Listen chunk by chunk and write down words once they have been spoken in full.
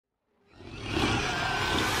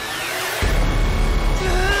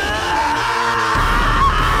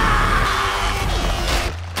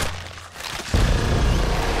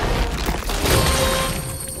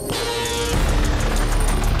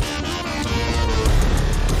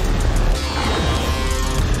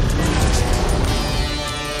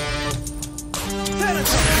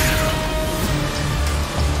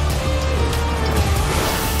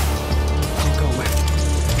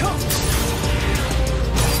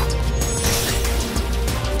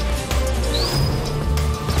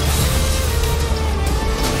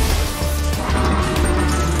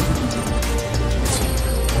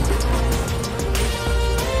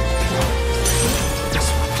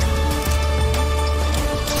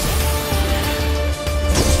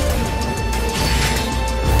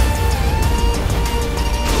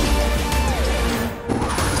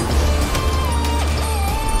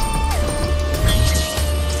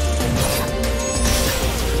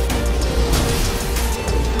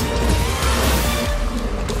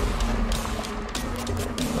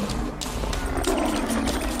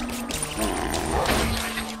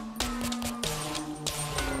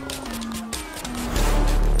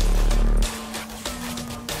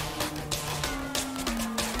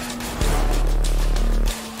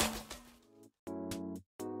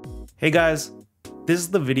Hey guys, this is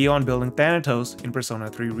the video on building Thanatos in Persona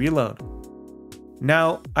 3 Reload.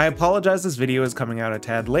 Now, I apologize this video is coming out a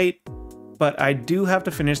tad late, but I do have to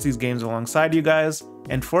finish these games alongside you guys,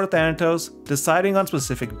 and for Thanatos, deciding on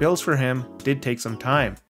specific builds for him did take some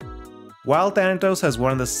time. While Thanatos has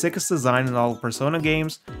one of the sickest designs in all Persona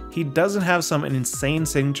games, he doesn't have some insane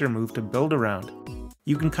signature move to build around.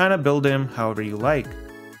 You can kinda build him however you like.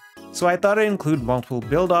 So I thought I'd include multiple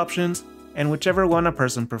build options, and whichever one a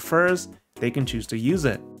person prefers, they can choose to use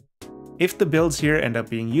it. If the builds here end up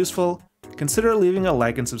being useful, consider leaving a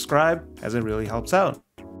like and subscribe, as it really helps out.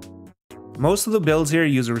 Most of the builds here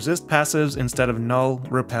use resist passives instead of null,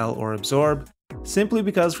 repel, or absorb, simply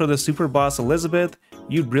because for the super boss Elizabeth,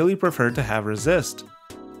 you'd really prefer to have resist.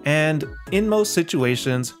 And in most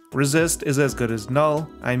situations, resist is as good as null.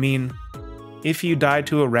 I mean, if you die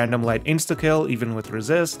to a random light insta-kill even with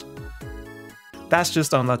resist, that's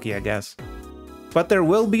just unlucky, I guess. But there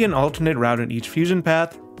will be an alternate route in each fusion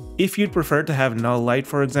path, if you'd prefer to have null light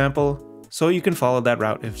for example, so you can follow that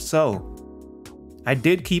route if so. I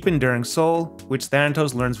did keep Enduring Soul, which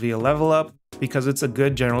Thanatos learns via level up, because it's a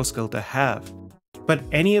good general skill to have. But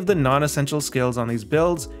any of the non-essential skills on these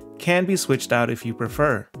builds can be switched out if you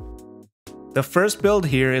prefer. The first build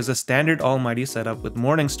here is a standard Almighty setup with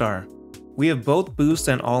Morningstar. We have both Boost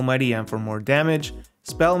and Almighty Amp for more damage,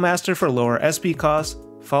 Spellmaster for lower SP costs,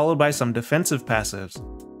 followed by some defensive passives.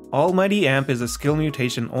 Almighty Amp is a skill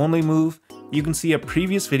mutation only move. You can see a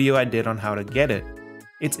previous video I did on how to get it.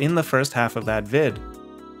 It's in the first half of that vid.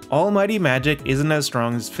 Almighty magic isn't as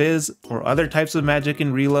strong as Phys or other types of magic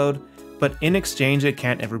in Reload, but in exchange it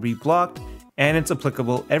can't ever be blocked, and it's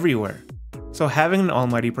applicable everywhere. So having an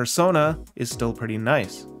Almighty persona is still pretty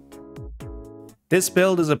nice. This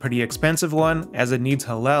build is a pretty expensive one, as it needs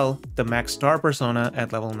Helel, the max star persona,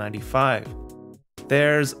 at level 95.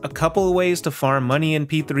 There's a couple of ways to farm money in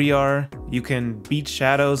P3R. You can beat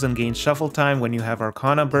shadows and gain shuffle time when you have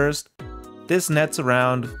Arcana Burst. This nets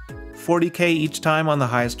around 40k each time on the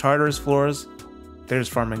highest Tartarus floors. There's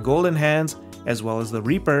farming Golden Hands, as well as the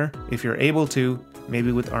Reaper, if you're able to,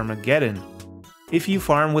 maybe with Armageddon. If you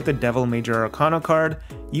farm with the Devil Major Arcana card,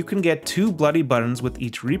 you can get 2 bloody buttons with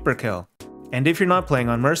each Reaper kill. And if you're not playing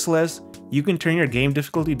on Merciless, you can turn your game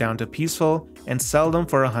difficulty down to peaceful and sell them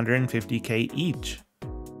for 150k each.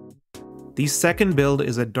 The second build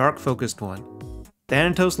is a dark focused one.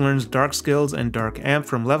 Thanatos learns dark skills and dark amp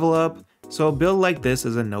from level up, so a build like this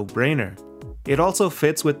is a no-brainer. It also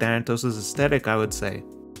fits with Thanatos' aesthetic, I would say.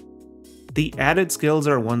 The added skills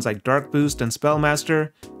are ones like Dark Boost and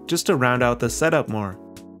Spellmaster, just to round out the setup more.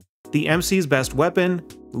 The MC's best weapon,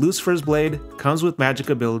 Lucifer's Blade, comes with magic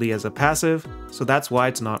ability as a passive, so that's why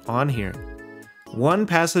it's not on here. One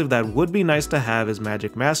passive that would be nice to have is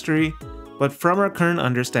Magic Mastery, but from our current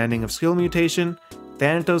understanding of skill mutation,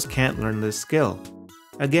 Thanatos can't learn this skill.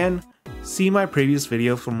 Again, see my previous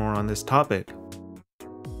video for more on this topic.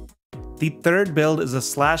 The third build is a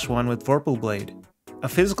slash one with Vorpal Blade. A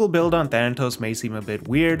physical build on Thanatos may seem a bit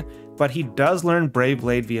weird, but he does learn Brave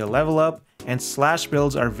Blade via level up, and slash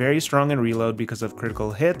builds are very strong in Reload because of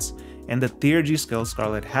critical hits and the Theurgy skill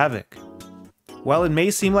Scarlet Havoc. While it may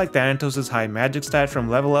seem like Thanatos' high magic stat from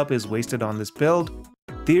level up is wasted on this build,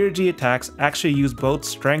 Theurgy attacks actually use both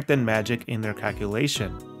strength and magic in their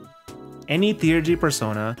calculation. Any Theurgy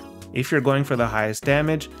persona, if you're going for the highest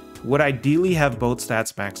damage, would ideally have both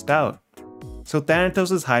stats maxed out. So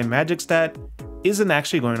Thanatos' high magic stat isn't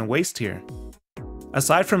actually going to waste here.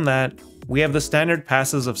 Aside from that, we have the standard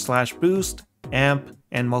passes of Slash Boost, Amp,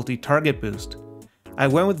 and Multi-Target Boost. I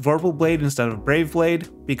went with Vorpal Blade instead of Brave Blade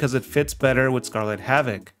because it fits better with Scarlet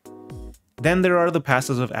Havoc. Then there are the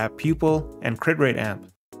passes of App Pupil and Crit Rate Amp.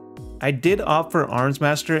 I did opt for Arms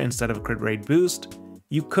Master instead of Crit Rate Boost.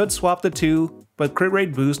 You could swap the two, but Crit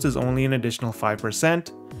Rate Boost is only an additional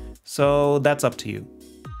 5%, so that's up to you.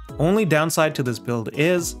 Only downside to this build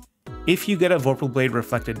is, if you get a Vorpal Blade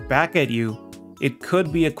reflected back at you, it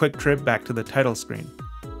could be a quick trip back to the title screen.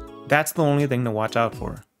 That's the only thing to watch out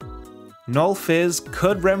for. Null Phys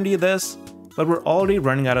could remedy this, but we're already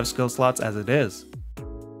running out of skill slots as it is.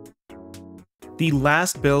 The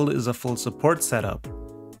last build is a full support setup.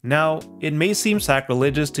 Now, it may seem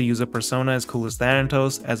sacrilegious to use a persona as cool as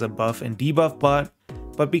Thanatos as a buff and debuff bot,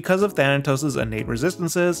 but because of Thanatos' innate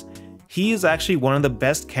resistances, he is actually one of the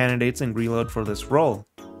best candidates in Reload for this role.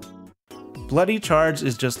 Bloody Charge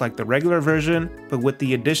is just like the regular version, but with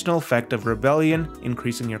the additional effect of Rebellion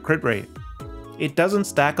increasing your crit rate. It doesn't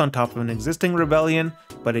stack on top of an existing Rebellion,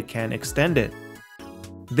 but it can extend it.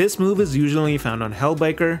 This move is usually found on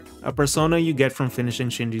Hellbaker, a persona you get from finishing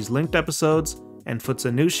Shinji's linked episodes, and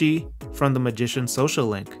Futsunushi from the Magician's social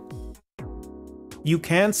link. You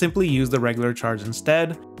can simply use the regular charge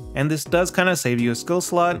instead, and this does kinda save you a skill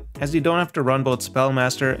slot, as you don't have to run both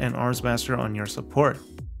Spellmaster and Armsmaster on your support.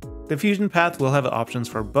 The fusion path will have options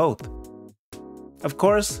for both. Of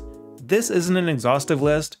course, this isn't an exhaustive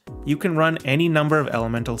list. You can run any number of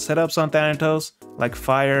elemental setups on Thanatos, like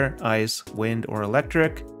fire, ice, wind, or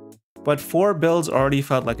electric, but 4 builds already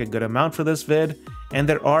felt like a good amount for this vid, and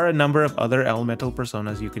there are a number of other elemental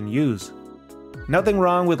personas you can use. Nothing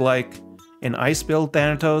wrong with like an ice build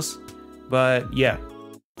Thanatos, but yeah,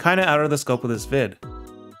 kinda out of the scope of this vid.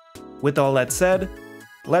 With all that said,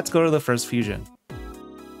 let's go to the first fusion.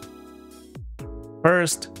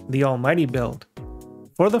 First, the Almighty build.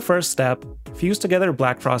 For the first step, fuse together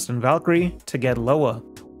Black Frost and Valkyrie to get Loa,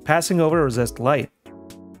 passing over Resist Light.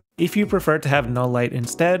 If you prefer to have Null Light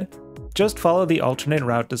instead, just follow the alternate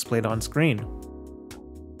route displayed on screen.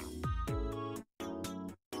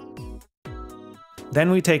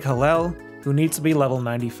 Then we take Helel, who needs to be level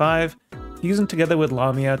 95, fusing together with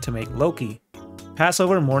Lamia to make Loki. Pass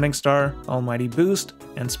over Morningstar, Almighty Boost,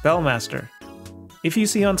 and Spellmaster. If you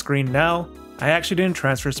see on screen now, I actually didn't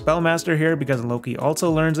transfer Spellmaster here because Loki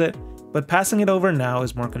also learns it, but passing it over now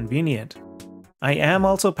is more convenient. I am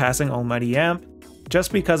also passing Almighty Amp,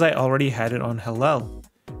 just because I already had it on Helel.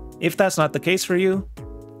 If that's not the case for you,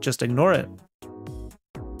 just ignore it.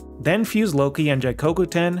 Then fuse Loki and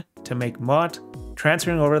Jikokuten to make Mott,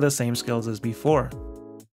 transferring over the same skills as before.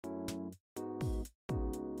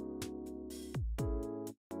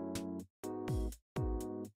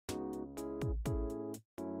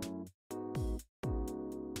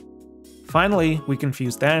 Finally, we can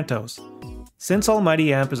fuse Thanatos. Since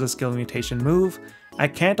Almighty Amp is a skill mutation move, I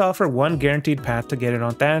can't offer one guaranteed path to get it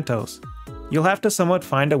on Thanatos. You'll have to somewhat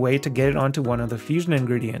find a way to get it onto one of the fusion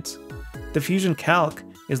ingredients. The fusion calc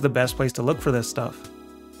is the best place to look for this stuff.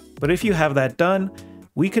 But if you have that done,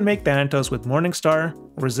 we can make Thanatos with Morningstar,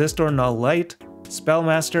 Resist or Null Light,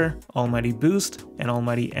 Spellmaster, Almighty Boost, and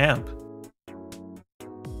Almighty Amp.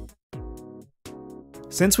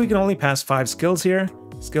 Since we can only pass 5 skills here,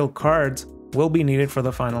 skill cards will be needed for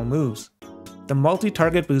the final moves. The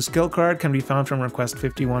multi-target boost skill card can be found from request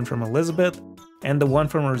 51 from Elizabeth, and the one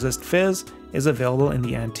from Resist Phys is available in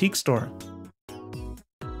the Antique store.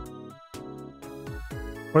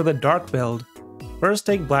 For the Dark build, first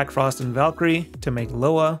take Black Frost and Valkyrie to make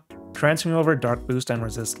Loa, transferring over Dark Boost and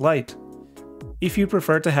Resist Light. If you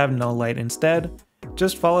prefer to have Null Light instead,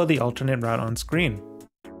 just follow the alternate route on screen.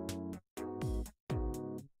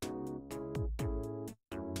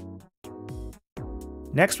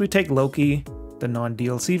 Next we take Loki, the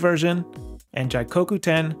non-DLC version, and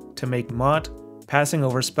Jikokuten to make Mott, passing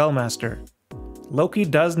over Spellmaster. Loki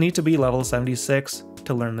does need to be level 76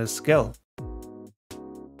 to learn this skill.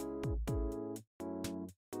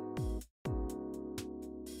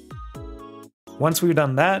 Once we've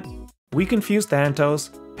done that, we can fuse Thanatos,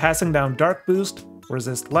 passing down Dark Boost,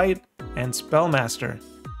 Resist Light, and Spellmaster.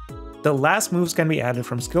 The last moves can be added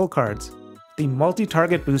from skill cards. The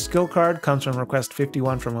multi-target boost skill card comes from request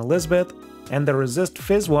 51 from Elizabeth, and the Resist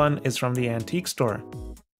Phys one is from the Antique store.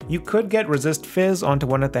 You could get Resist Phys onto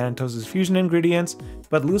one of Thanatos' fusion ingredients,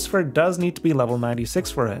 but Lucifer does need to be level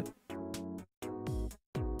 96 for it.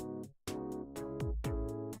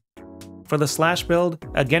 For the Slash build,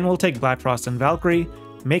 again we'll take Black Frost and Valkyrie,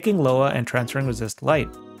 making Loa and transferring Resist Light.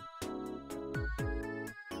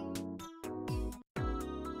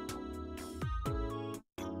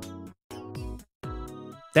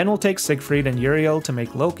 Then we'll take Siegfried and Uriel to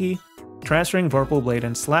make Loki, transferring Vorpal Blade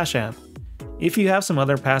and Slash Amp. If you have some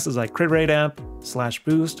other passes like Crit Rate Amp, Slash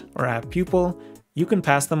Boost, or App Pupil, you can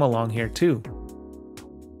pass them along here too.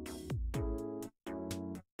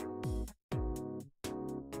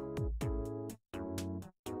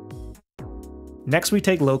 Next we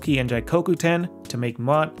take Loki and Jikokuten to make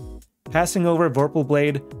Mott, passing over Vorpal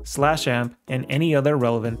Blade, Slash Amp, and any other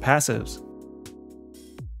relevant passives.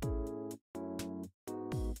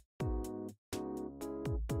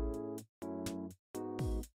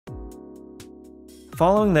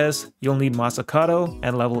 Following this, you'll need Masakato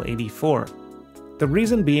at level 84. The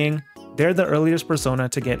reason being, they're the earliest persona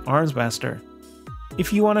to get Armsmaster.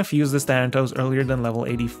 If you want to fuse this Thanatos earlier than level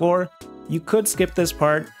 84, you could skip this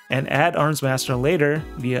part and add Armsmaster later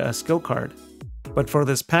via a skill card. But for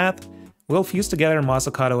this path, we'll fuse together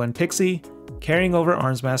Masakato and Pixie, carrying over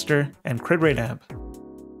Armsmaster and Crit Rate Amp.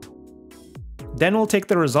 Then we'll take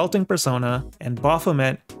the resulting persona and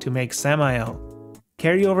Baphomet to make Samael.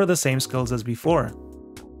 Carry over the same skills as before.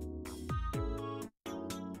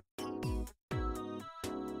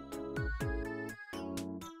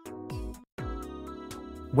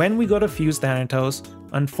 When we go to fuse Thanatos,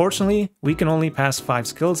 unfortunately we can only pass 5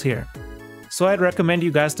 skills here. so I'd recommend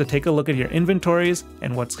you guys to take a look at your inventories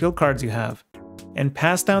and what skill cards you have, and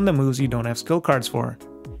pass down the moves you don't have skill cards for.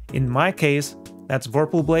 In my case, that's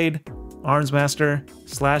Vorpal Blade, Arms Master,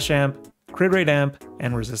 Slash Amp, Crit Rate Amp,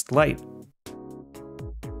 and Resist Light.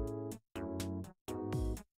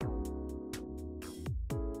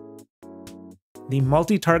 The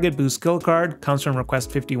multi-target boost skill card comes from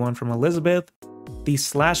request 51 from Elizabeth. The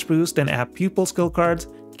slash boost and app pupil skill cards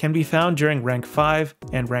can be found during rank 5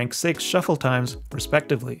 and rank 6 shuffle times,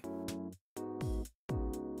 respectively.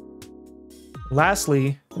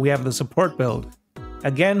 Lastly, we have the support build.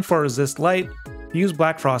 Again, for Resist Light, use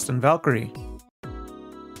Black Frost and Valkyrie.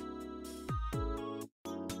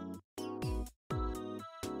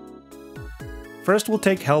 First we'll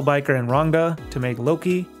take Hellbiker and Rongda to make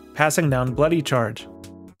Loki, passing down Bloody Charge.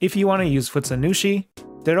 If you want to use Futsanushi,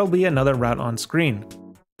 there'll be another route on screen.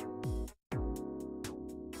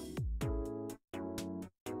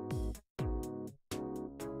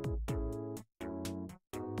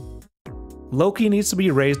 Loki needs to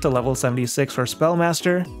be raised to level 76 for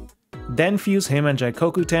Spellmaster, then fuse him and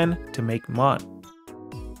Jikokuten to make Mott.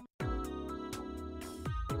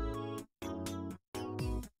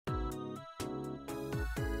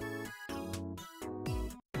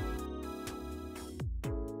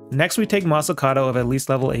 Next we take Masakato of at least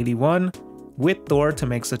level 81, with Thor to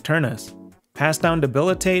make Saturnus. Pass down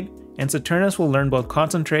Debilitate, and Saturnus will learn both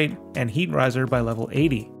Concentrate and Heat Riser by level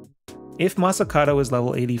 80. If Masakato is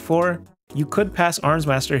level 84, you could pass Arms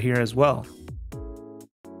Master here as well.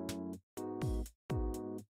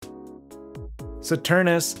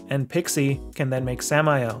 Saturnus and Pixie can then make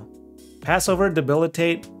Samael. Pass over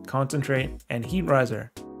Debilitate, Concentrate, and Heat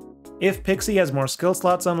Riser. If Pixie has more skill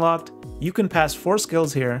slots unlocked, you can pass 4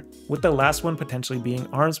 skills here, with the last one potentially being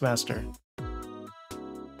Arms Master.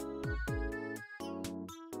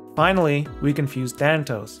 Finally, we can fuse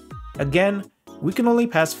Thanatos. Again, we can only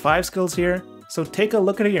pass 5 skills here, so take a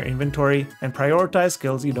look at your inventory and prioritize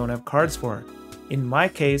skills you don't have cards for. In my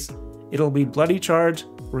case, it'll be Bloody Charge,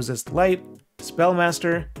 Resist Light,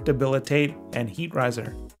 Spellmaster, Debilitate, and Heat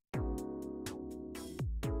Riser.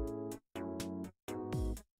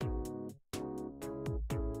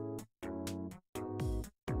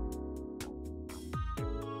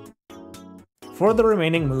 For the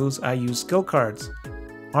remaining moves, I use skill cards.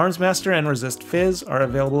 Arms Master and Resist Phys are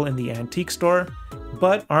available in the Antique Store,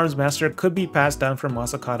 but Arms Master could be passed down from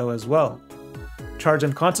Masakato as well. Charge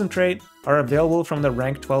and Concentrate are available from the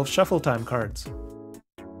rank 12 Shuffle Time cards.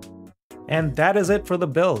 And that is it for the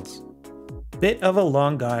builds. Bit of a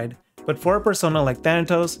long guide, but for a persona like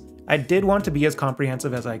Thanatos, I did want to be as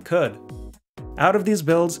comprehensive as I could. Out of these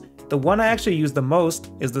builds, the one I actually use the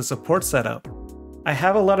most is the support setup. I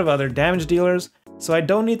have a lot of other damage dealers, so I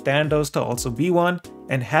don't need Thanatos to also be one,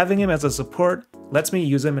 and having him as a support lets me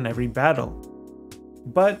use him in every battle.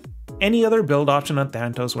 But any other build option on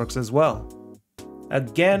Thanatos works as well.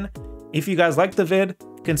 Again, if you guys liked the vid,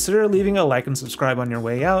 consider leaving a like and subscribe on your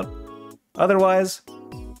way out. Otherwise,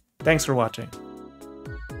 thanks for watching.